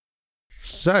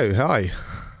So, hi.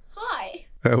 Hi.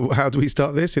 How do we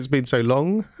start this? It's been so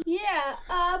long. Yeah,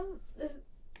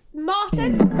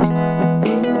 Martin?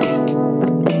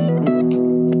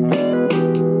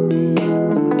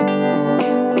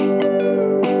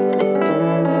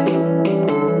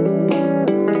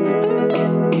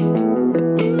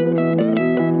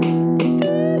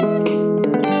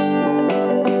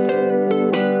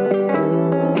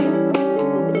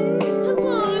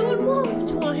 Hello and welcome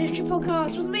to our history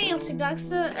podcast with me, Elsie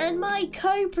Baxter, and my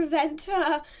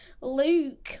co-presenter,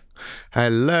 Luke.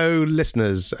 Hello,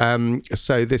 listeners.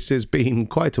 So this has been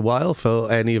quite a while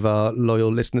for any of our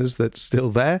loyal listeners that's still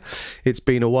there. It's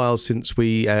been a while since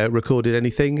we recorded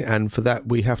anything, and for that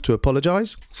we have to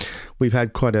apologise. We've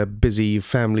had quite a busy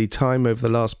family time over the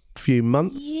last few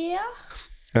months.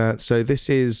 Yeah. So this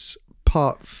is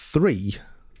part 3.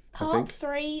 Part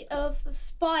 3 of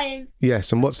spying.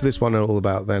 Yes, and what's this one all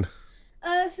about then?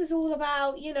 This is all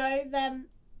about, them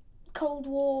Cold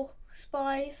War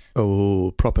spies.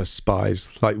 Oh, proper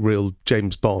spies, like real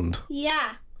James Bond.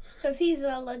 Yeah, because he's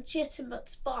a legitimate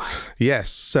spy. Yes,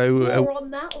 so... More on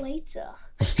that later.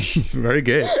 Very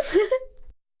good.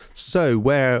 So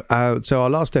our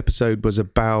last episode was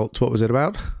about, what was it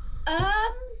about?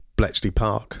 Bletchley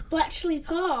Park. Bletchley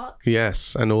Park.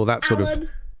 Yes, and all that sort of...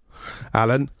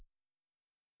 Alan.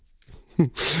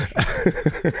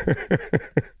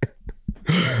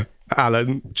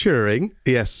 Alan Turing.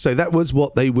 Yes, so that was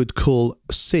what they would call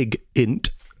SIG-INT,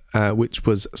 which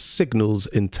was Signals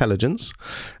Intelligence.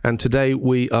 And today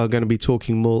we are going to be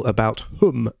talking more about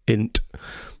HUM-INT,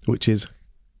 which is...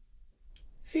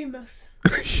 Humus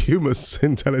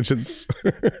Intelligence.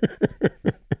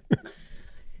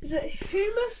 Is it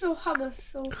humus or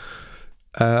hummus? Or...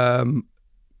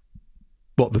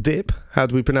 What, the dip? How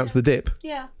do we pronounce the dip?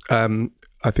 Yeah. I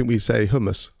think we say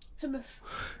hummus. Hummus.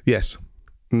 Yes.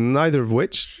 Neither of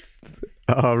which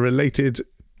are related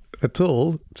at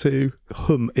all to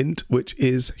HUM-INT, which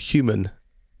is human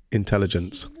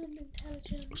intelligence.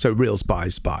 So real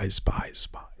spies. So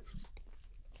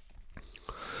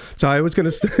I was going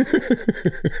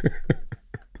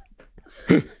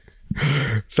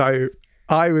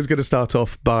to start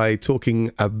off by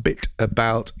talking a bit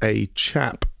about a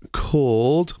chap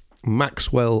called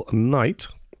Maxwell Knight,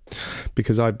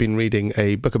 because I've been reading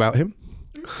a book about him,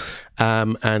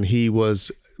 and he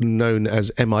was known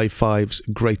as MI5's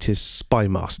greatest spy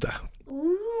master.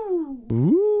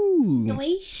 Ooh.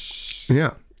 Nice.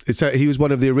 Yeah. So he was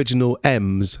one of the original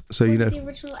M's. So One of the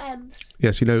original M's.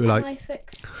 Yes, like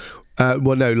MI6.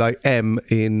 well, no, like M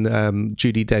in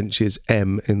Judi Dench's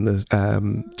M in the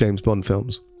James Bond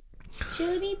films.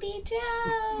 Judy B.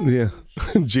 Jones. Yeah,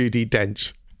 Judi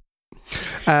Dench.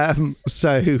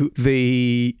 So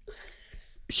the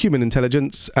human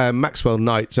intelligence, Maxwell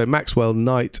Knight. So Maxwell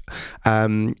Knight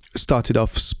started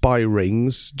off spy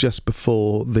rings just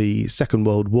before the Second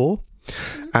World War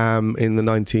in the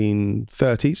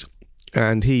 1930s.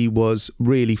 And he was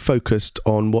really focused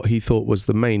on what he thought was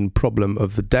the main problem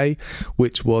of the day,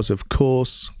 which was, of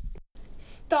course...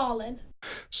 Stalin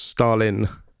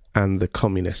and the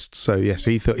communists. So yes,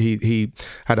 he thought he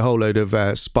had a whole load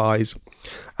of spies.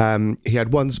 He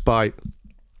had one spy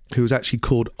who was actually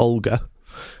called Olga,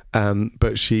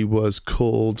 but she was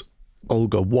called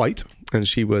Olga White, and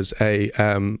she was a...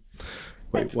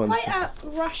 it's quite a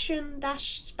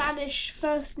Russian-Spanish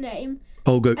first name.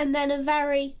 Olga... And then a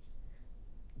very...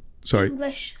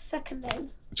 English second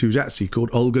name. She was actually called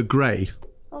Olga Gray.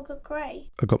 Olga Gray.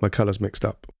 I got my colours mixed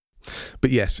up. But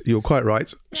yes, you're quite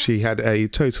right. Yeah. She had a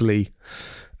totally...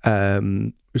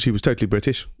 she was totally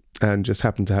British and just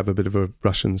happened to have a bit of a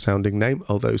Russian-sounding name,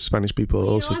 although Spanish people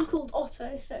also... I'm called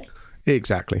Otto, so...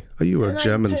 Exactly. Oh, you were a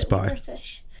German spy.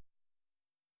 British.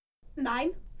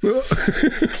 9.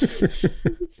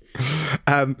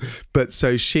 But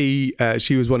so she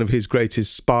was one of his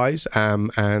greatest spies,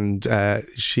 and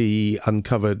she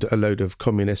uncovered a load of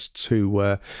communists who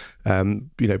were,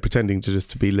 pretending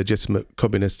to be legitimate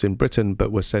communists in Britain,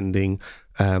 but were sending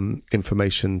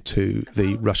information to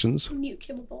the Russians.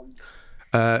 Nuclear bombs.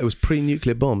 It was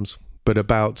pre-nuclear bombs, but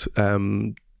about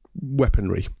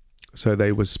weaponry. So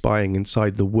they were spying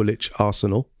inside the Woolwich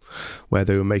Arsenal, where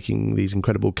they were making these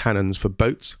incredible cannons for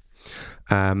boats.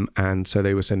 And so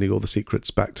they were sending all the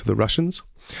secrets back to the Russians.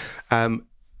 And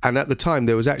at the time,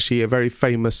 there was actually a very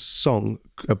famous song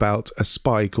about a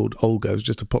spy called Olga. It was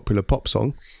just a popular pop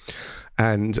song.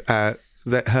 And the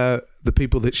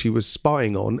people that she was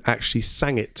spying on actually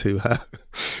sang it to her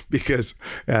because,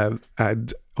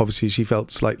 and obviously she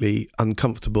felt slightly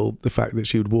uncomfortable, the fact that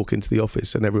she would walk into the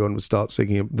office and everyone would start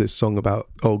singing this song about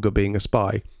Olga being a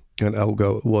spy. And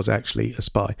Olga was actually a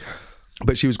spy.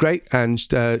 But she was great, and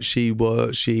she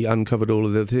uncovered all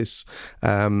of this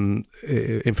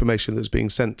information that's being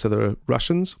sent to the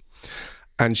Russians.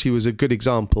 And she was a good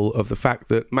example of the fact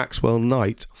that Maxwell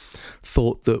Knight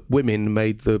thought that women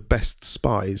made the best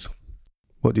spies.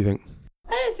 What do you think?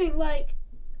 I don't think like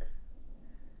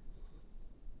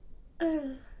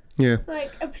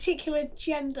a particular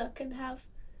gender can have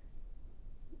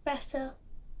better.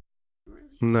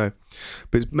 No,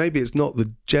 but maybe it's not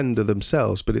the gender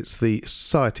themselves, but it's the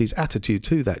society's attitude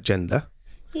to that gender.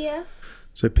 Yes.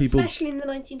 So people, especially in the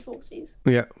 1940s.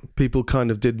 Yeah, people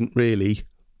kind of didn't really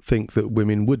think that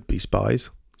women would be spies,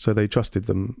 so they trusted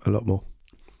them a lot more.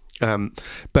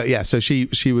 But yeah, so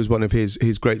she was one of his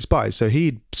great spies. So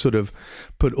he'd sort of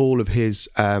put all of his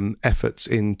efforts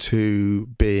into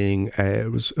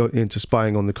into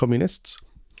spying on the communists.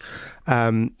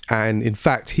 And in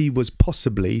fact, he was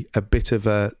possibly a bit of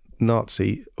a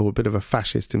Nazi or a bit of a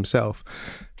fascist himself.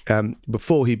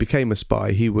 Before he became a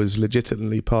spy, he was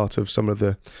legitimately part of some of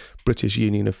the British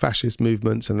Union of Fascist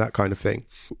movements and that kind of thing.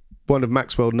 One of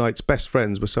Maxwell Knight's best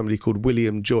friends was somebody called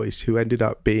William Joyce, who ended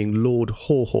up being Lord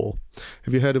Haw-Haw.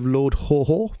 Have you heard of Lord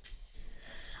Haw-Haw?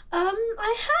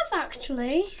 I have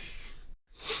actually.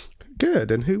 Good.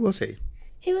 And who was he?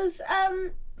 He was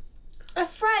a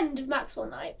friend of Maxwell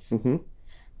Knight's. Mm-hmm.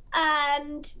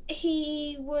 And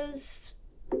he was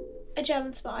a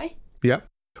German spy. Yeah.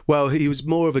 Well, he was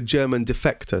more of a German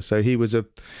defector. So he was a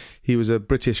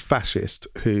British fascist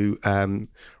who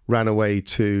ran away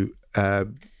to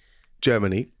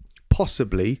Germany,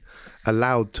 possibly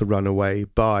allowed to run away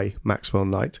by Maxwell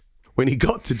Knight. When he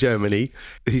got to Germany,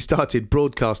 he started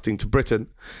broadcasting to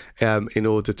Britain in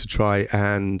order to try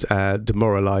and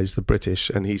demoralise the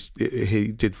British. And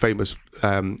he did famous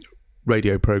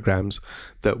radio programmes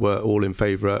that were all in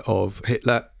favour of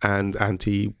Hitler and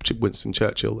anti-Winston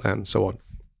Churchill and so on.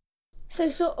 So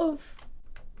sort of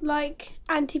like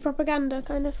anti-propaganda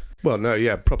kind of. Well, no,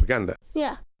 yeah, propaganda.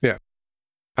 Yeah. Yeah.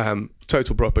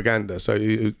 Total propaganda. So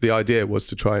the idea was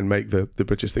to try and make the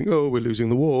British think, oh, we're losing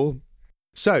the war.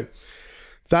 So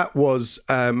that was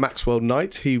Maxwell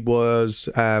Knight. He was,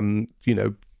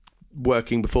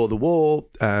 working before the war,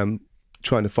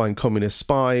 trying to find communist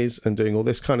spies and doing all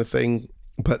this kind of thing.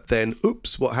 But then,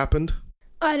 oops, what happened?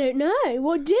 I don't know.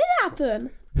 What did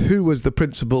happen? Who was the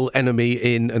principal enemy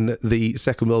in the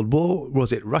Second World War?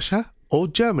 Was it Russia or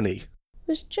Germany?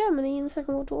 Was Germany in the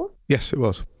Second World War? Yes, it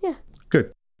was. Yeah.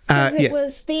 Good. Because it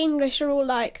was the English are all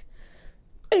like,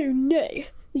 oh no,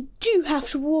 we do have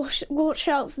to watch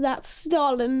out for that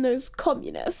Stalin and those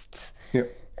communists. Yeah.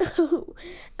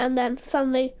 And then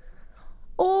suddenly,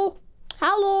 oh,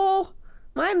 hello,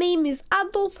 my name is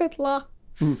Adolf Hitler.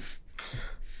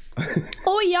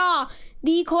 Oh yeah,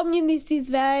 the communist is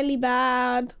very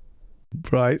bad.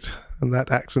 Right, and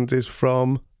that accent is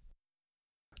from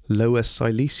Lower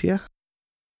Silesia?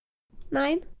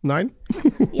 9?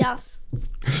 Yes.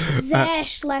 Sehr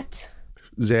schlecht.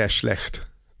 Sehr schlecht.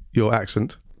 Your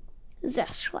accent? Sehr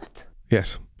schlecht.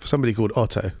 Yes, somebody called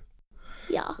Otto.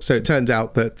 Yeah. So it turned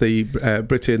out that the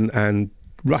Britain and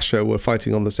Russia were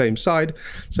fighting on the same side.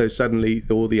 So suddenly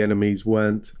all the enemies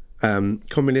weren't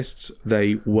communists,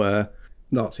 they were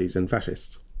Nazis and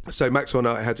fascists. So Maxwell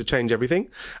Knight had to change everything,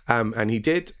 and he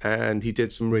did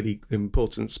some really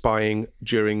important spying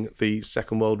during the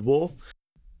Second World War.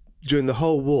 During the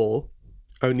whole war,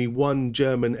 only one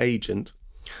German agent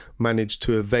managed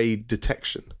to evade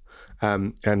detection.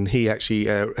 And he actually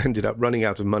ended up running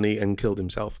out of money and killed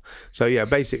himself. So yeah,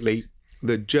 basically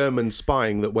the German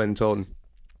spying that went on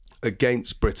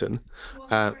against Britain,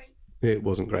 it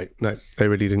wasn't great. No, they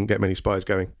really didn't get many spies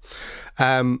going.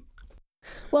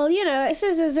 Well, it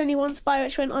says there's only one spy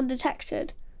which went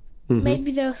undetected. Mm-hmm.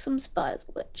 Maybe there are some spies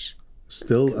which...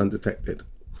 Still undetected.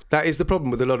 That is the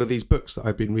problem with a lot of these books that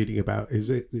I've been reading about, is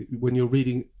it when you're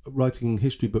writing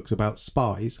history books about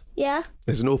spies, yeah,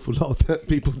 there's an awful lot that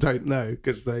people don't know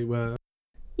because they were...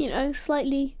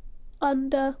 slightly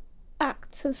under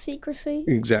acts of secrecy.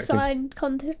 Exactly. Signed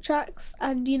contracts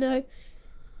and,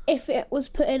 if it was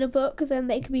put in a book, then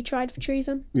they could be tried for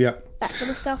treason. Yeah. That kind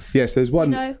of stuff. Yes, there's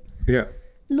one... Yeah.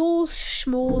 Laws,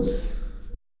 schmores.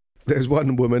 There's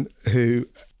one woman who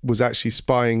was actually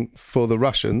spying for the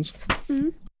Russians. Mm-hmm.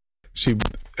 She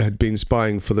had been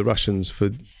spying for the Russians for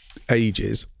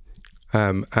ages,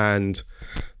 and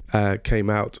came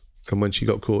out. And when she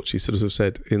got caught, she sort of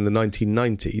said, in the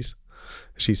 1990s,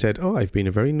 she said, "Oh, I've been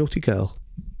a very naughty girl."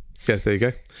 Yes, there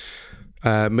you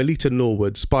go. Melita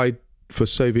Norwood spied for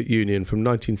Soviet Union from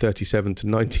 1937 to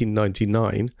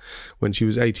 1999. When she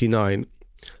was 89,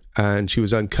 and she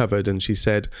was uncovered, and she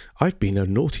said, "I've been a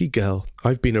naughty girl.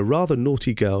 I've been a rather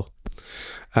naughty girl."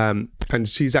 And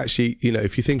she's actually,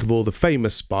 if you think of all the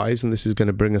famous spies, and this is going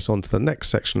to bring us on to the next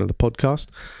section of the podcast,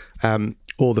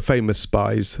 all the famous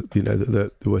spies,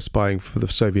 that were spying for the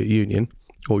Soviet Union,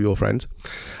 or your friends,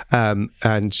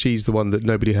 and she's the one that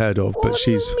nobody heard of. But What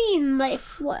do you mean, my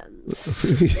friends?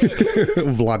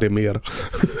 Vladimir.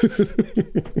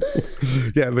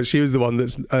 Yeah, but she was the one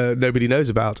that's nobody knows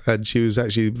about, and she was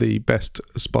actually the best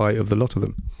spy of the lot of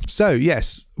them. So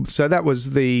yes, so that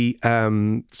was the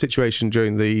situation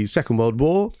during the Second World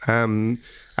War.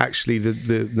 Actually,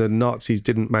 the Nazis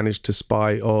didn't manage to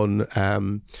spy on.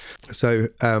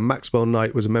 Maxwell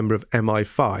Knight was a member of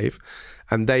MI5,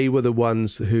 and they were the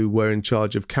ones who were in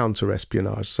charge of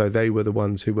counter-espionage. So they were the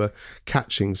ones who were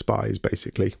catching spies,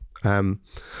 basically. And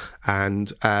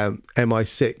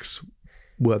MI6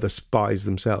 were the spies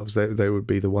themselves. They would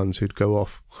be the ones who'd go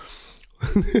off.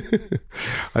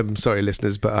 I'm sorry,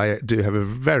 listeners, but I do have a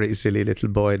very silly little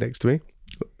boy next to me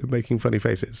making funny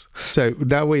faces. So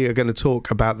now we are going to talk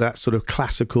about that sort of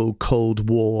classical Cold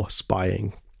War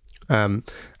spying.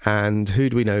 And who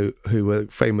do we know who were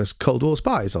famous Cold War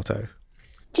spies, Otto?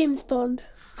 James Bond.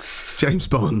 James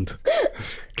Bond.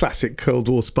 Classic Cold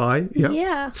War spy. Yep.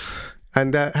 Yeah.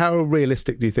 And how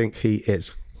realistic do you think he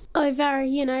is? Oh,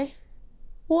 very,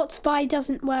 What spy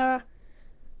doesn't wear a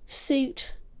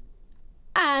suit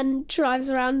and drives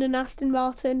around an Aston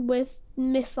Martin with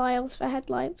missiles for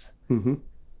headlights? Mm-hmm.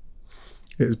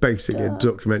 It was basically a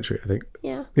documentary, I think.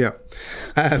 Yeah. Yeah.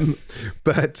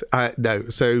 But no,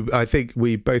 so I think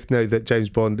we both know that James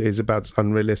Bond is about as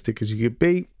unrealistic as you could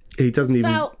be. He doesn't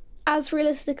About as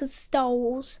realistic as Star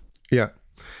Wars. Yeah.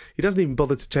 He doesn't even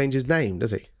bother to change his name,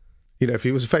 does he? If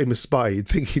he was a famous spy, you'd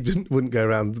think he wouldn't go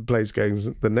around the place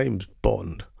going, the name's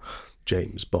Bond.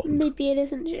 James Bond. Maybe it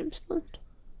isn't James Bond.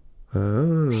 Oh.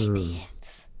 Maybe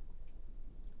it's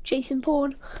Jason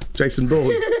Bourne. Jason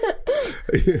Bourne.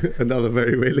 Another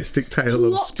very realistic tale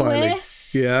of Plot spying.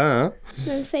 twist. Yeah.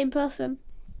 They're the same person.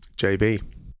 JB.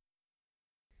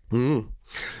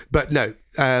 But no,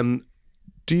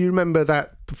 do you remember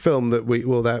that film that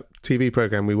that TV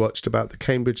program we watched about the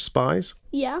Cambridge spies?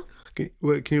 Yeah. Can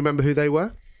you remember who they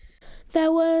were?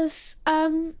 There was,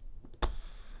 can't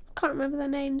remember their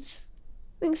names.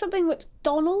 I think something with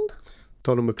Donald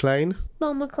McLean.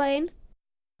 Donald McLean.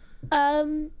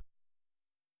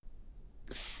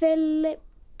 Philip.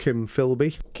 Kim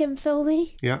Philby.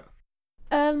 Yeah.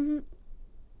 I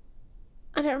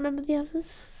don't remember the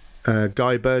others.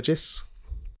 Guy Burgess.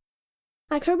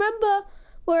 I can remember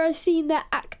where I've seen their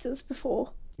actors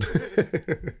before.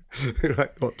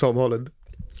 Right, what, Tom Holland?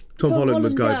 Tom Holland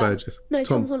was Guy Burgess. No,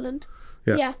 Tom Holland.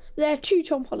 Yeah. There are two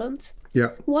Tom Hollands.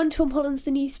 Yeah. One Tom Holland's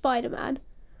the new Spider-Man.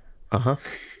 Uh-huh.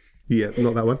 Yeah,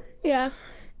 not that one. Yeah.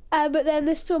 But then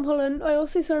this Tom Holland, I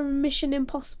also saw him in Mission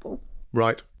Impossible.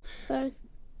 Right. So.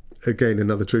 Again,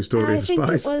 another true story of spies. I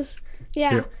think it was,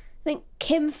 yeah. I think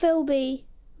Kim Philby,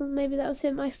 maybe that was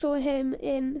him. I saw him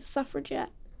in Suffragette.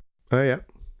 Oh, yeah.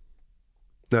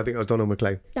 No, I think that was Donald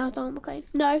McLean. That was Donald McLean.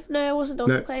 No, it wasn't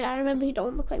Donald McLean. I remember who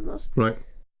Donald McLean was. Right.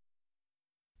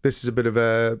 This is a bit of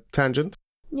a tangent.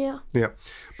 Yeah. Yeah.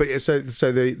 But yeah, so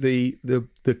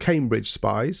the Cambridge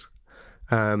spies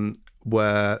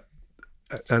were,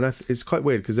 and it's quite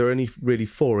weird because there are only really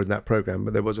 4 in that program,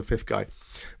 but there was a 5th guy.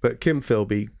 But Kim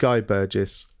Philby, Guy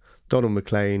Burgess, Donald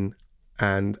McLean,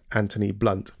 and Anthony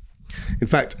Blunt. In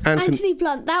fact, Anthony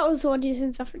Blunt, that was the one who's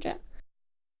in Suffragette.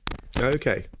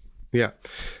 Okay. Yeah.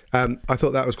 I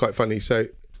thought that was quite funny. So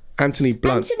Anthony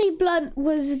Blunt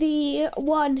was the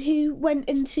one who went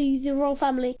into the royal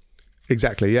family.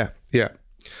 Exactly, yeah.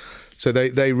 So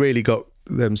they really got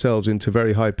themselves into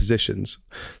very high positions.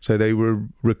 So they were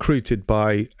recruited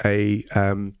by a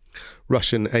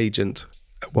Russian agent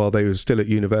while they were still at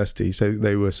university. So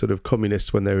they were sort of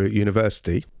communists when they were at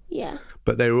university. Yeah.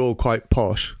 But they were all quite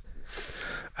posh.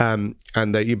 But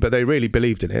they really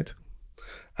believed in it.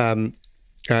 And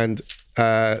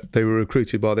they were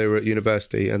recruited while they were at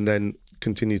university and then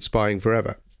continued spying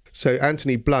forever. So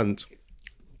Anthony Blunt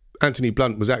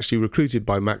was actually recruited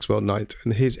by Maxwell Knight,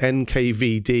 and his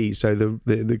NKVD, so the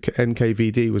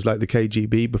NKVD was like the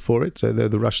KGB before it, so they're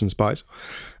the Russian spies,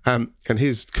 and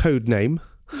his code name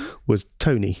was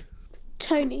Tony.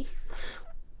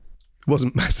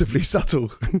 Wasn't massively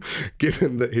subtle,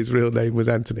 given that his real name was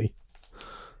Anthony.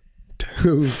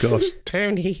 Oh gosh,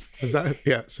 Tony. Was that?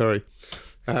 Yeah, sorry.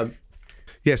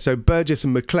 So Burgess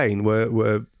and McLean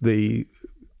were the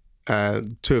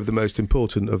 2 of the most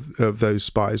important of those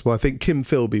spies. Well, I think Kim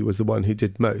Philby was the one who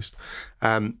did most.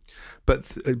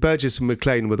 But Burgess and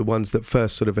McLean were the ones that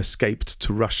first sort of escaped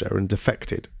to Russia and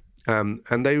defected.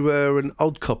 and they were an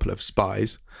odd couple of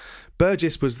spies.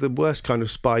 Burgess was the worst kind of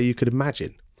spy you could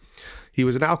imagine. He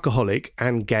was an alcoholic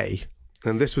and gay,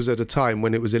 and this was at a time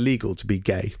when it was illegal to be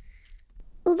gay.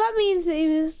 Well, that means that he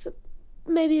was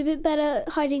maybe a bit better at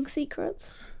hiding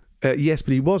secrets. Yes,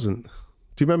 but he wasn't.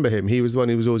 Do you remember him? He was the one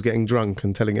who was always getting drunk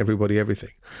and telling everybody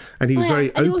everything. And he was very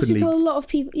and openly... he also told a lot of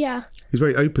people, yeah. He was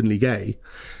very openly gay.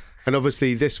 And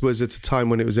obviously this was at a time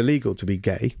when it was illegal to be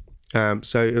gay.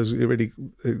 So it was really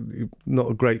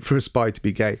not great for a spy to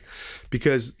be gay.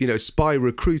 Because, spy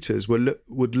recruiters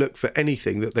would look for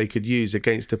anything that they could use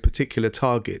against a particular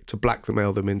target to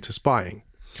blackmail them into spying.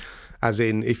 As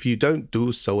in, if you don't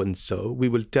do so-and-so, we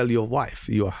will tell your wife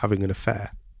you are having an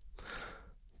affair.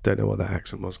 Don't know what that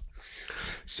accent was.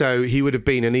 So he would have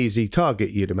been an easy target,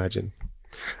 you'd imagine.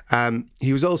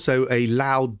 He was also a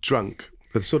loud drunk,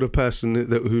 the sort of person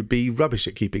that would be rubbish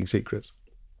at keeping secrets.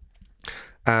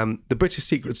 The British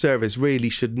Secret Service really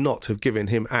should not have given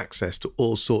him access to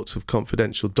all sorts of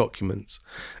confidential documents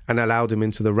and allowed him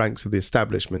into the ranks of the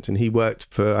establishment. And he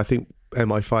worked for, I think,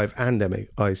 MI5 and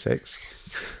MI6,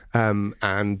 and,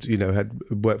 had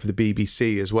worked for the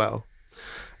BBC as well.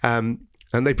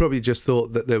 And they probably just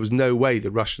thought that there was no way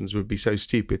the Russians would be so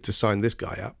stupid to sign this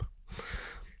guy up.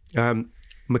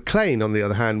 Maclean, on the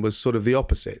other hand, was sort of the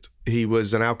opposite. He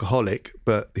was an alcoholic,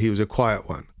 but he was a quiet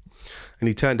one. And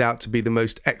he turned out to be the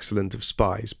most excellent of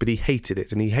spies, but he hated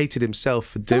it, and he hated himself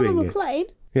for doing it. Maclean?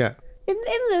 Yeah. In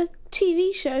the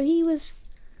TV show, he was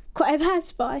quite a bad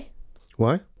spy.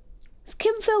 Why? It's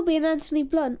Kim Philby and Anthony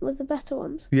Blunt were the better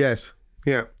ones. Yes,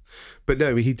 yeah. But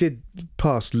no, he did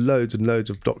pass loads and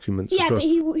loads of documents across. But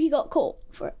he got caught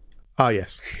for it. Ah,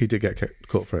 yes, he did get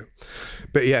caught for it.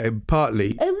 But yeah,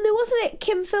 partly... wasn't it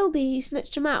Kim Philby who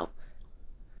snitched him out?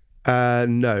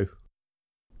 No.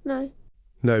 No.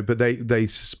 No, but they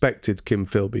suspected Kim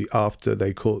Philby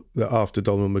after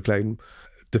Donald Maclean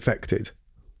defected.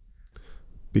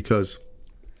 Because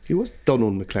he was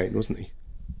Donald Maclean, wasn't he?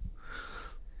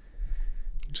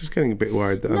 Just getting a bit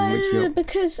worried that I'm mixing up.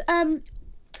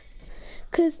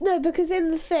 Because in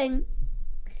the thing,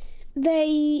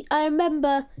 I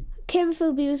remember Kim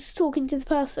Philby was talking to the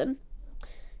person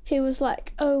who was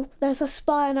like, "Oh, there's a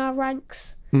spy in our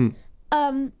ranks."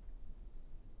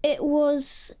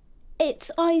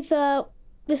 It's either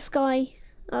this guy,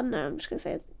 I don't know, I'm just gonna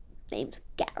say his name's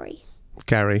Gary.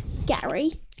 Gary.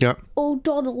 Yeah. Or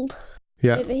Donald.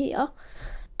 Yeah. Over here.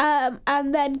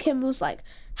 And then Kim was like,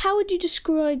 "How would you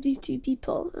describe these two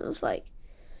people?" And I was like,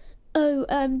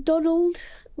 Donald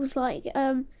was like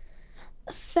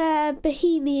fair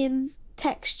bohemian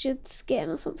textured skin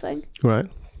or something. Right.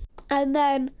 And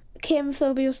then Kim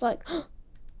Philby was like,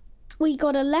 "We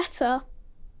got a letter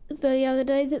the other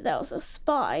day that there was a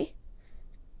spy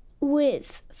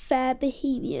with fair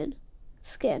bohemian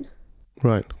skin."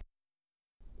 Right.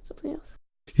 Something else.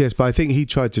 Yes, but I think he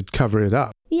tried to cover it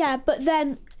up. Yeah, but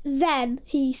then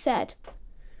he said...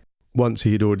 Once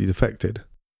he had already defected.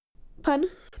 Pardon?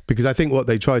 Because I think what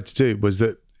they tried to do was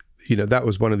that, that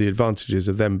was one of the advantages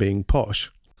of them being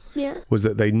posh. Yeah. Was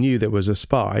that they knew there was a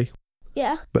spy.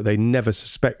 Yeah. But they never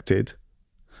suspected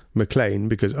Maclean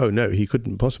because, oh no, he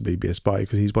couldn't possibly be a spy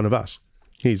because he's one of us.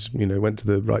 He's, went to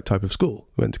the right type of school,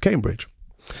 went to Cambridge.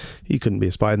 He couldn't be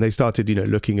a spy. And they started,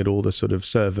 looking at all the sort of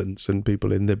servants and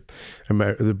people in the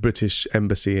British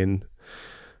embassy in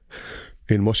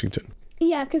Washington.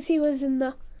 Yeah, because he was in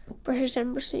the British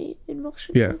embassy in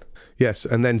Washington. Yeah. Yes.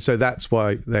 And then so that's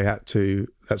why he had to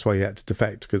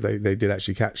defect, because they did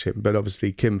actually catch him. But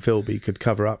obviously Kim Philby could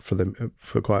cover up for them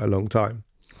for quite a long time.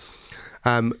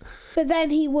 But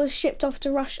then he was shipped off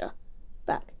to Russia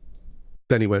back.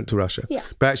 Then he went to Russia. Yeah.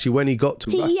 But actually when he got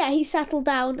to Russia... Yeah, he settled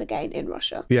down again in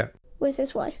Russia. Yeah. With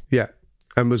his wife. Yeah.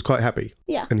 And was quite happy.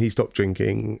 Yeah. And he stopped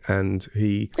drinking and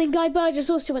he... And Guy Burgess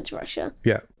also went to Russia.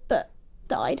 Yeah. But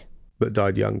died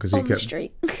young because he on kept the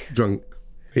street. drunk.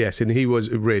 Yes, and he was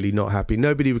really not happy.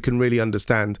 Nobody can really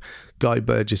understand Guy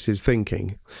Burgess's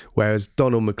thinking, whereas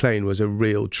Donald Maclean was a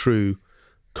real, true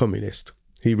communist.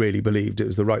 He really believed it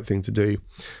was the right thing to do.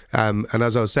 And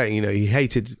as I was saying, he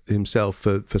hated himself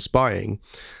for spying.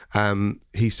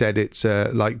 He said it's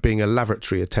like being a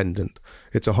lavatory attendant.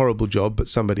 It's a horrible job, but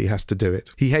somebody has to do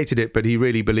it. He hated it, but he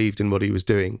really believed in what he was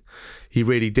doing. He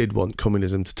really did want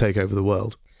communism to take over the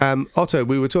world. Otto,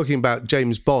 we were talking about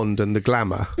James Bond and the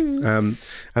glamour. And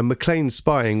Maclean's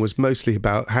spying was mostly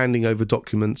about handing over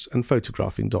documents and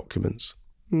photographing documents.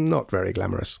 Not very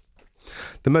glamorous.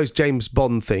 The most James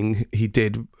Bond thing he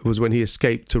did was when he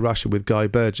escaped to Russia with Guy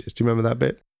Burgess. Do you remember that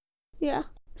bit? Yeah.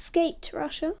 Escaped to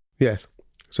Russia? Yes.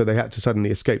 So they had to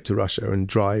suddenly escape to Russia and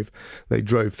drive. They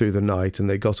drove through the night and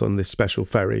they got on this special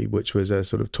ferry, which was a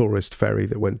sort of tourist ferry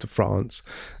that went to France.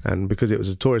 And because it was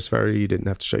a tourist ferry, you didn't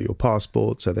have to show your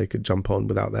passport, so they could jump on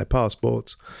without their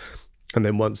passports. And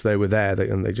then once they were there,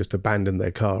 they just abandoned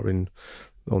their car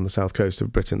on the south coast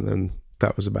of Britain, and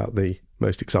that was about the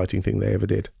most exciting thing they ever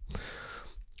did.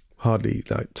 Hardly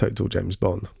like total James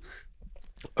Bond.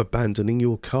 Abandoning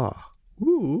your car.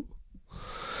 Ooh.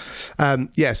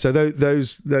 So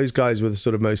those guys were the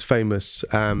sort of most famous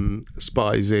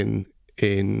spies in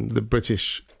the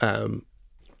British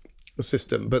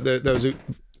system. But there was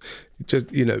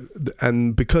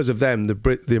and because of them,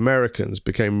 the Americans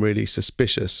became really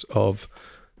suspicious of,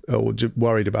 or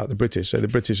worried about the British. So the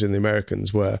British and the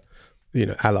Americans were,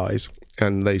 allies,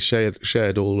 and they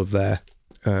shared all of their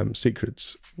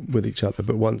secrets with each other.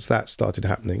 But once that started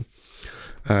happening,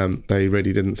 they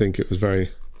really didn't think it was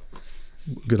very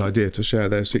good idea to share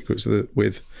their secrets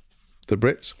with the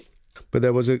Brits. But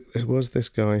there was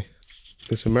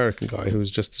this American guy who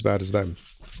was just as bad as them,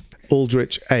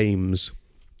 Aldrich Ames,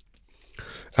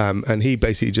 and he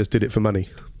basically just did it for money.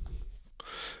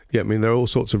 Yeah, I mean, there are all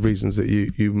sorts of reasons that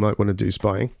you might want to do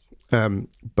spying,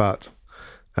 but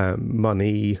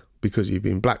money, because you've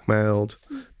been blackmailed,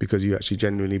 because you actually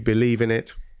genuinely believe in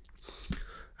it.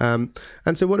 And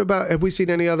so what about, have we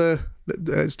seen any other,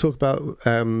 let's talk about,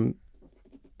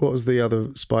 what was the other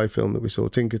spy film that we saw?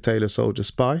 Tinker Tailor Soldier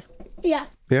Spy? Yeah.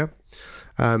 Yeah?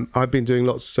 I've been doing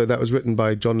lots, so that was written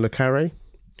by John le Carré,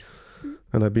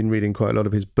 and I've been reading quite a lot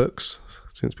of his books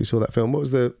since we saw that film. What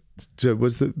was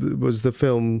the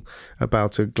film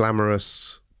about a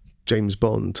glamorous James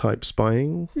Bond type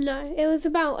spying? No, it was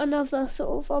about another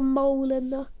sort of a mole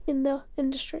in the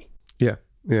industry. Yeah.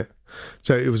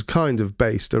 So it was kind of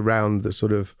based around the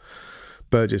sort of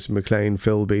Burgess and McLean,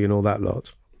 Philby and all that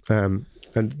lot.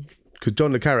 And because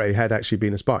John le Carré had actually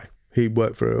been a spy. He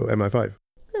worked for MI5.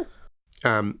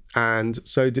 Huh. And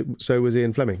so was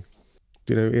Ian Fleming.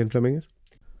 Do you know who Ian Fleming is?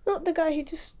 Not the guy who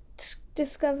just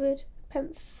discovered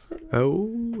pence. Oh,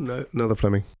 no, another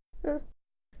Fleming.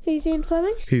 Who's Ian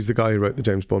Fleming? He's the guy who wrote the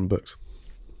James Bond books.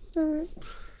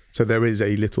 So there is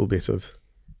a little bit of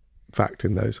fact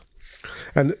in those.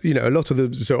 And, a lot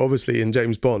of so obviously in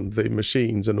James Bond, the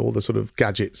machines and all the sort of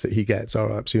gadgets that he gets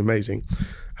are absolutely amazing.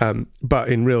 But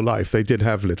in real life, they did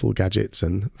have little gadgets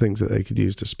and things that they could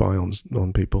use to spy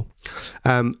on people.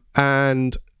 So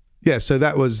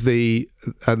that was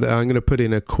I'm going to put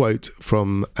in a quote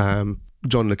from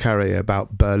John le Carré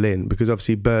about Berlin, because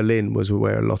obviously Berlin was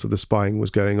where a lot of the spying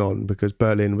was going on, because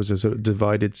Berlin was a sort of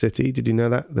divided city. Did you know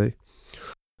that?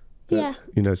 Yeah.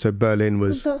 So Berlin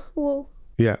was... The wall.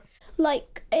 Yeah.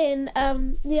 Like in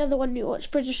the other one you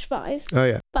watched, British Spies. Oh,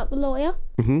 yeah. About the lawyer.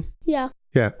 Mm-hmm. Yeah.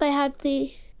 Yeah. They had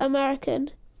the American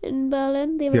in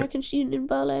Berlin, the American student in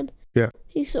Berlin. Yeah.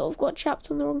 He sort of got trapped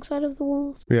on the wrong side of the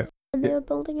wall. Yeah. And they were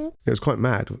building it. It was quite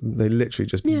mad. They literally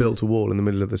just built a wall in the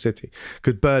middle of the city.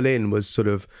 Because Berlin was sort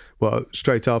of,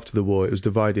 straight after the war, it was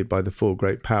divided by the four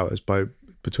great powers,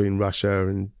 between Russia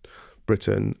and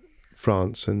Britain,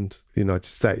 France and the United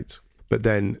States. But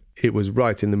then it was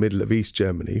right in the middle of East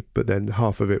Germany, but then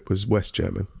half of it was West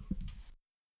German.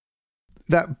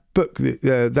 That book,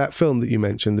 that film that you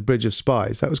mentioned, The Bridge of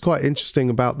Spies, that was quite interesting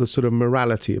about the sort of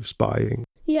morality of spying.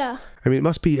 Yeah. I mean, it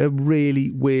must be a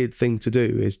really weird thing to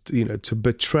do, is, to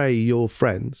betray your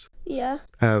friends. Yeah.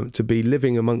 To be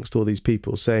living amongst all these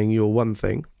people saying you're one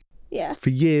thing. Yeah.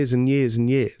 For years and years and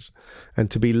years. And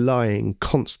to be lying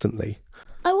constantly.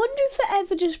 I wonder if it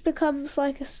ever just becomes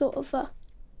like a sort of a...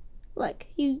 Like,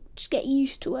 you just get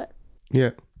used to it.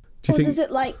 Yeah. Does it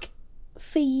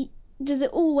does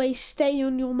it always stay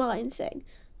on your mind saying,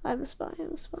 I'm a spy,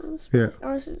 I'm a spy, I'm a spy? Yeah.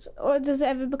 Or does it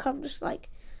ever become just like,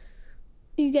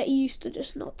 you get used to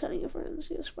just not telling your friends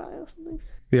you're a spy or something?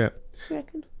 Yeah. I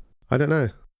reckon. I don't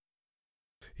know.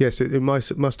 Yes, it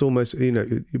must almost,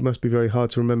 it must be very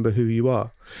hard to remember who you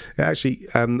are. Actually,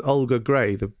 Olga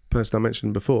Gray, the person I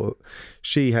mentioned before,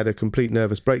 she had a complete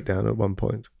nervous breakdown at one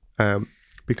point.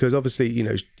 Because obviously,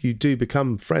 you do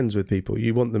become friends with people.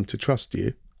 You want them to trust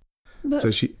you. But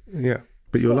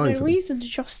but you're lying to them. No reason to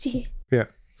trust you. Yeah,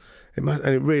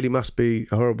 it really must be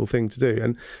a horrible thing to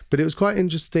do. But it was quite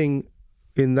interesting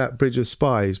in that Bridge of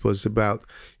Spies was about,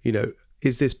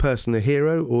 is this person a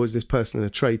hero or is this person a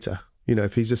traitor?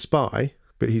 If he's a spy,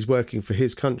 but he's working for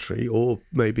his country or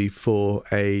maybe for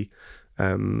a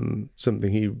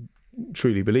something he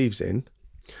truly believes in,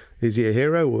 is he a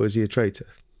hero or is he a traitor?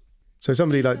 So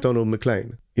somebody like Donald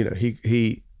McLean,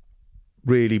 he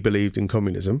really believed in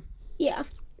communism. Yeah.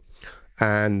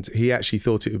 And he actually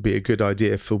thought it would be a good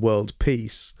idea for world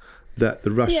peace that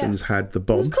the Russians had the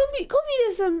bomb.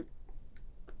 Communism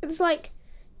it's like,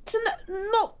 it's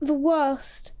not the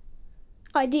worst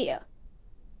idea.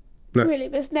 No. Really,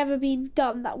 but it's never been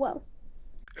done that well.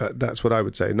 That's what I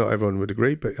would say. Not everyone would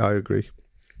agree, but I agree.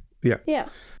 Yeah. Yeah.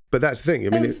 But that's the thing. I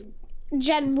mean, With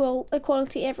general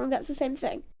equality, everyone gets the same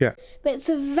thing. Yeah. But it's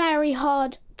a very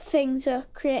hard thing to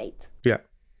create. Yeah.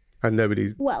 And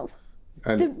nobody... Well,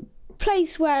 And, the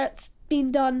place where it's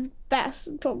been done best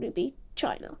would probably be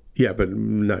China. yeah, but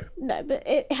no. No, but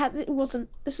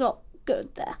it's not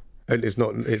good there. And it's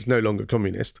no longer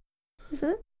communist. Isn't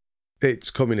it? It's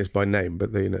communist by name,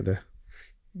 but they're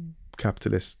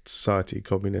capitalist society,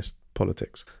 communist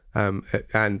politics.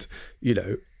 And,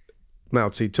 Mao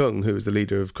Zedong, who was the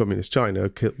leader of communist China,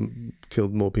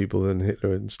 killed more people than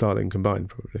Hitler and Stalin combined,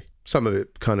 probably. Some of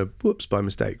it kind of, by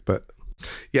mistake, but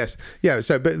yes. Yeah,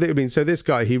 so this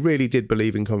guy, he really did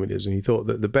believe in communism. He thought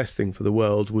that the best thing for the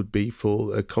world would be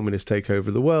for a communist takeover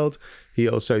of the world. He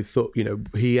also thought,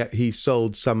 he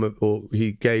sold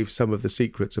he gave some of the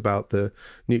secrets about the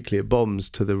nuclear bombs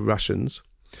to the Russians.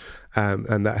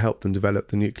 And that helped them develop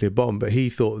the nuclear bomb. But he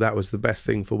thought that was the best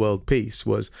thing for world peace,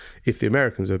 was if the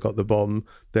Americans had got the bomb,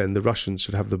 then the Russians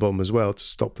should have the bomb as well to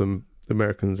stop the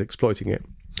Americans exploiting it.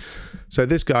 So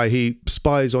this guy, he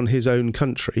spies on his own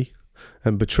country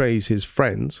and betrays his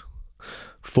friends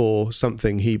for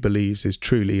something he believes is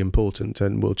truly important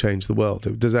and will change the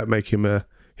world. Does that make him a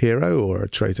hero or a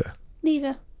traitor?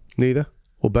 Neither. Neither?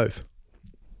 Or both?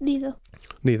 Neither.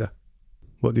 Neither.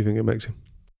 What do you think it makes him?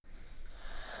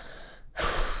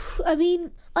 I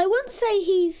mean, I wouldn't say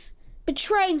he's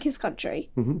betraying his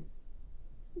country,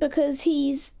 because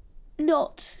he's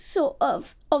not sort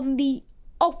of on the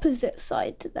opposite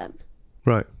side to them.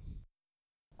 Right.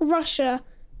 Russia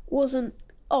wasn't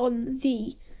on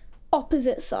the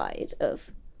opposite side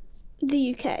of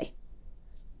the UK,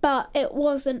 but it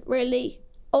wasn't really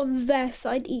on their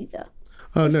side either.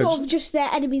 Oh, It's no. sort of just their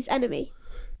enemy's enemy.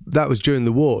 That was during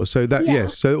the war. So that, Yeah.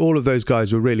 yes. So all of those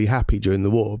guys were really happy during the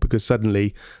war because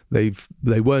suddenly they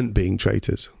weren't being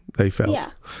traitors, they felt. Yeah.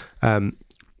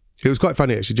 It was quite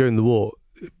funny, actually. During the war,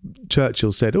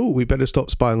 Churchill said, "Oh, we better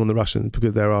stop spying on the Russians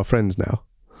because they're our friends now."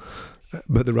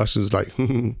 But the Russians like,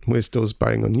 "We're still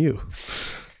spying on you."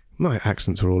 My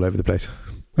accents are all over the place.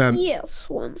 Yes,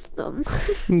 Winston.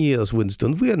 Yes,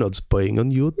 Winston, we are not spying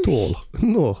on you at all.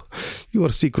 No,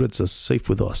 your secrets are safe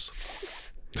with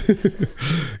us.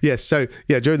 Yes, so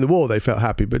during the war they felt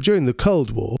happy, but during the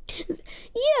Cold War...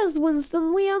 Yes,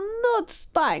 Winston, we are not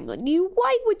spying on you.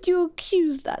 Why would you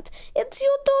accuse that? It's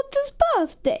your daughter's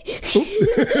birthday.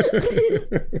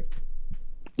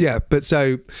 Yeah, but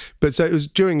so it was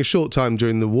during a short time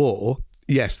during the war.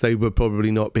 Yes, they were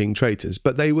probably not being traitors,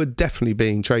 but they were definitely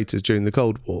being traitors during the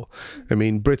Cold War. I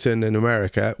mean, Britain and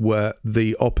America were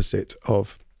the opposite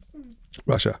of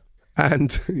Russia.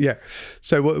 And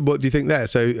so what do you think there?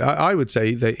 So I would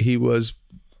say that he was,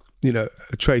 a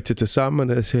traitor to some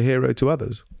and a hero to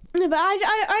others. No, but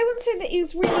I wouldn't say that he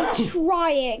was really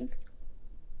trying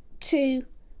to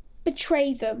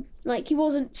betray them. Like, he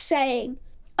wasn't saying,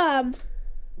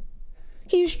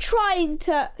 he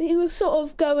was sort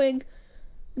of going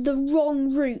the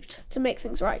wrong route to make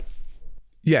things right.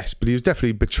 Yes, but he was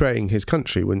definitely betraying his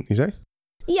country, wouldn't you say?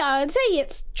 Yeah, I'd say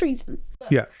it's treason.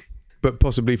 Yeah, but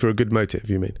possibly for a good motive,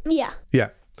 you mean? Yeah. Yeah.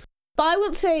 But I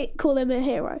wouldn't call him a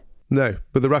hero. No,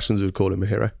 but the Russians would call him a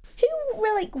hero. Who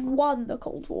really won the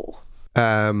Cold War?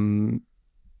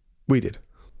 We did.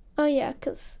 Oh yeah,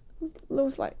 because it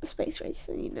was like the space race,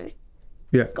 and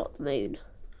Yeah. got the moon.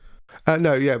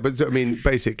 No, yeah, but I mean,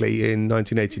 basically in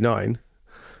 1989,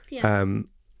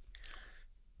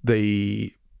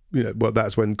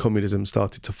 that's when communism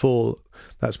started to fall.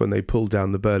 That's when they pulled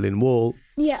down the Berlin Wall.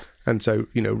 Yeah. And so,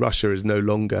 Russia is no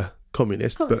longer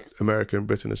communist, but America and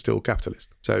Britain are still capitalist.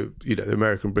 So,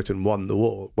 America and Britain won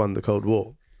the Cold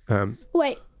War.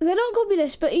 Wait, they're not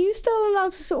communist, but are you still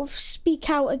allowed to sort of speak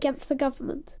out against the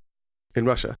government? In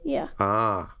Russia? Yeah.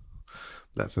 Ah,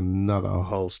 that's another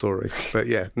whole story. But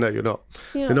yeah, no, you're not.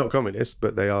 They're not communist,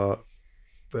 but they are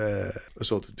a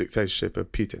sort of dictatorship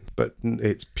of Putin. But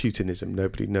it's Putinism.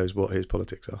 Nobody knows what his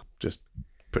politics are. Just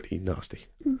pretty nasty.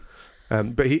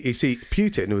 But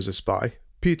Putin was a spy.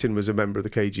 Putin was a member of the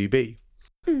KGB.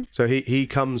 So he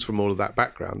comes from all of that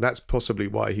background. That's possibly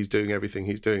why he's doing everything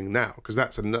he's doing now. Because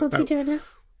that's What's he doing now?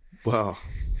 Well,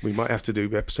 we might have to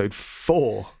do episode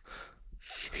 4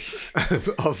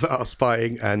 of our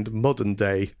spying and modern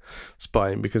day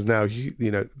spying, because now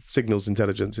signals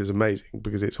intelligence is amazing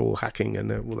because it's all hacking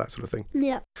and all that sort of thing.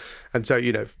 Yeah. And so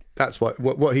that's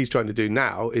what he's trying to do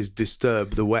now is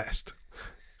disturb the West,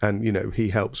 and he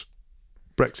helps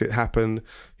Brexit happen.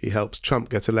 He helps Trump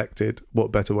get elected.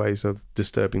 What better ways of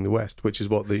disturbing the West, which is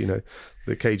what the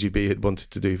KGB had wanted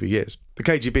to do for years. The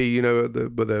KGB,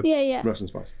 were the Russian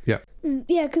spies. Yeah.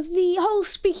 Yeah, because the whole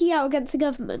speaking out against the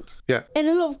government. Yeah. In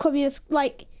a lot of communists,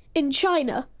 like in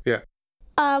China. Yeah.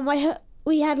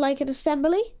 We had like an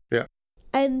assembly. Yeah.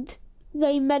 And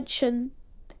they mentioned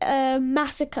a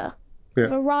massacre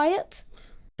of a riot.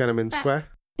 Tiananmen Square.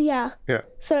 Yeah. Yeah.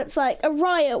 So it's like a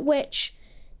riot which,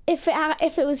 if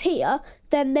it was here,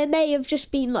 then there may have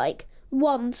just been like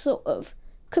one sort of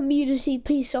community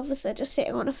police officer just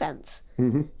sitting on a fence,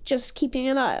 just keeping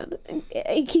an eye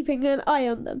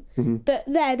on them. Mm-hmm. But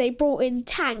there they brought in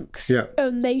tanks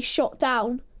and they shot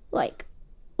down like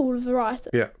all of the rioters.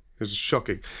 Yeah, it was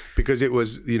shocking because it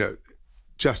was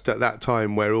just at that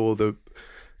time where all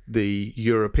the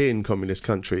European communist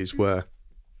countries were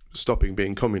stopping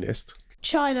being communist.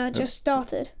 China just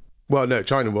started. Well, no,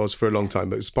 China was for a long time,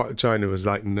 but China was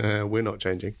like, no, we're not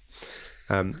changing.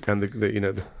 And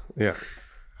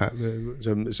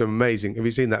it's amazing. Have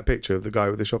you seen that picture of the guy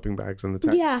with the shopping bags and the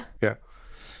tanks? Yeah. Yeah.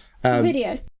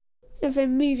 Video of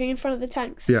him moving in front of the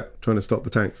tanks. Yeah, trying to stop the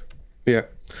tanks. Yeah.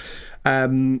 I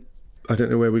don't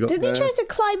know where we got there. Did he try to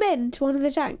climb into one of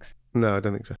the tanks? No, I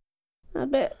don't think so.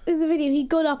 But in the video, he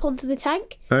got up onto the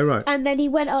tank. Oh, right. And then he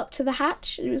went up to the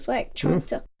hatch and he was like trying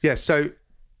to... Yeah, so,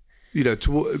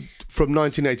 from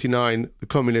 1989, the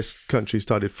communist countries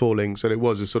started falling. So it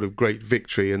was a sort of great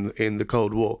victory in the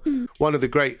Cold War. Mm. One of the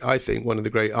great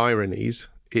ironies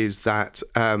is that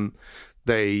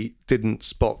they didn't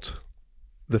spot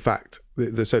the fact.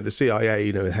 So the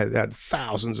CIA, had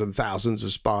thousands and thousands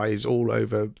of spies all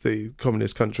over the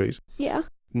communist countries. Yeah.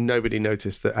 Nobody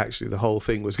noticed that actually the whole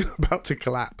thing was about to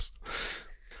collapse.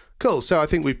 Cool. So I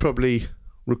think we've probably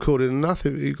recorded enough.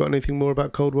 Have you got anything more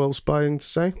about Cold War spying to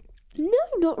say? No,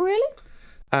 not really.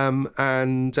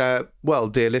 Well,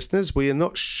 dear listeners, we are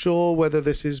not sure whether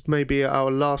this is maybe our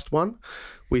last one.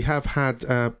 We have had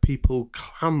people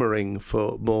clamouring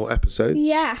for more episodes.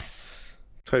 Yes.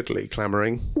 Totally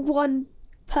clamouring. One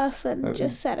person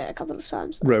just said it a couple of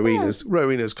times.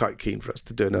 Rowena's quite keen for us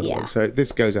to do another one. So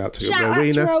this goes out to Shout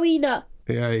Rowena. Out to Rowena.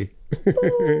 Yay.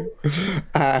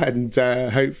 And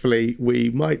hopefully we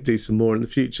might do some more in the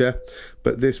future,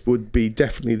 but this would be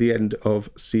definitely the end of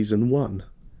season 1.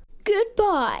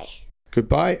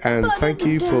 Goodbye, and thank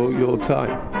you for your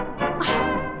time.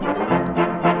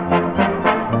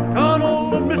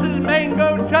 Colonel and Mrs.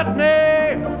 Mango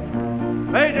Chutney,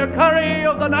 Major Curry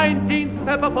of the 19th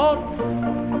Pepper Pot,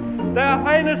 Their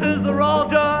Highnesses the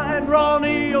Roger and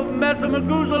Ronnie of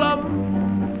Messamaguzalum,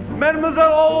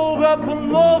 Mademoiselle Olga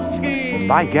Polovsky.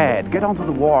 By gad, get onto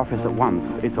the War Office at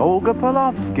once. It's Olga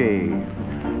Polovsky.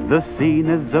 The scene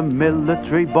is a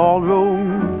military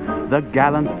ballroom. The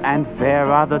gallant and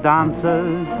fair are the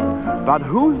dancers. But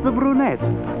who's the brunette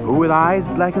who with eyes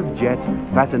black as jet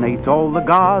fascinates all the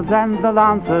guards and the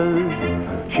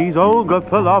lancers? She's Olga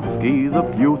Polovsky, the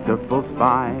beautiful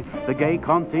spy, the gay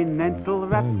continental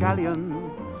rapscallion.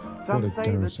 What a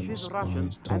garrison of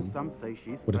spies, Tom.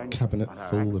 What a cabinet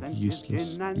full of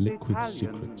useless, liquid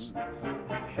secrets.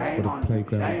 What a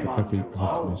playground for every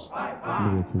alchemist,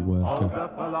 miracle worker,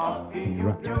 and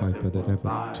rat piper that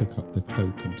ever took up the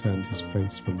cloak and turned his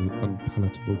face from the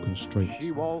unpalatable constraints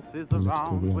of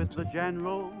political reality.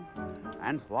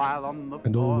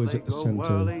 And always at the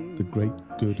centre, the great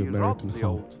good American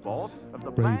heart,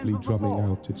 bravely drumming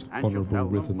out its honourable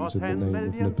rhythms in the name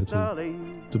of liberty,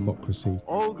 democracy,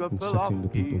 and setting the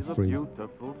people free.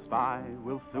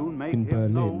 In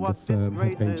Berlin, the firm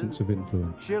had agents of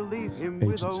influence,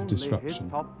 agents of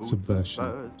disruption,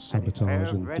 subversion,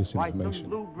 sabotage, and disinformation.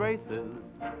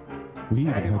 We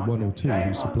even had one or two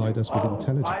who supplied us with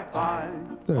intelligence,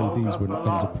 though these were an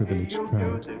underprivileged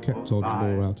crowd, kept on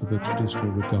more out of a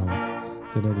traditional regard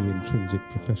than any intrinsic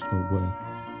professional worth.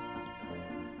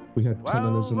 We had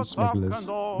tunnelers and smugglers,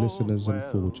 listeners and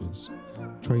forgers,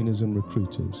 trainers and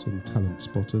recruiters, and talent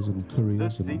spotters and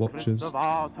couriers and watchers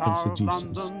and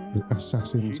seducers,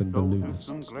 assassins and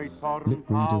balloonists, lip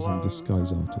readers and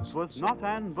disguise artists.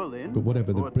 But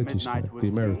whatever the British had, the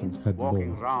Americans had more.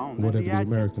 And whatever the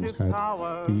Americans had,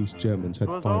 the East Germans had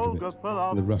 5 of it,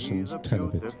 and the Russians 10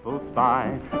 of it.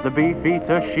 The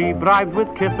beefeater she bribed with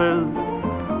kisses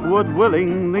would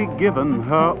willingly given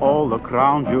her all the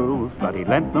crown jewels, but he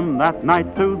lent them that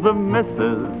night to the missus.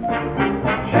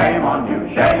 Shame on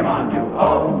you,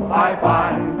 oh, fie,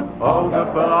 fie, Olga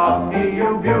Polovsky,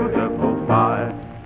 you beautiful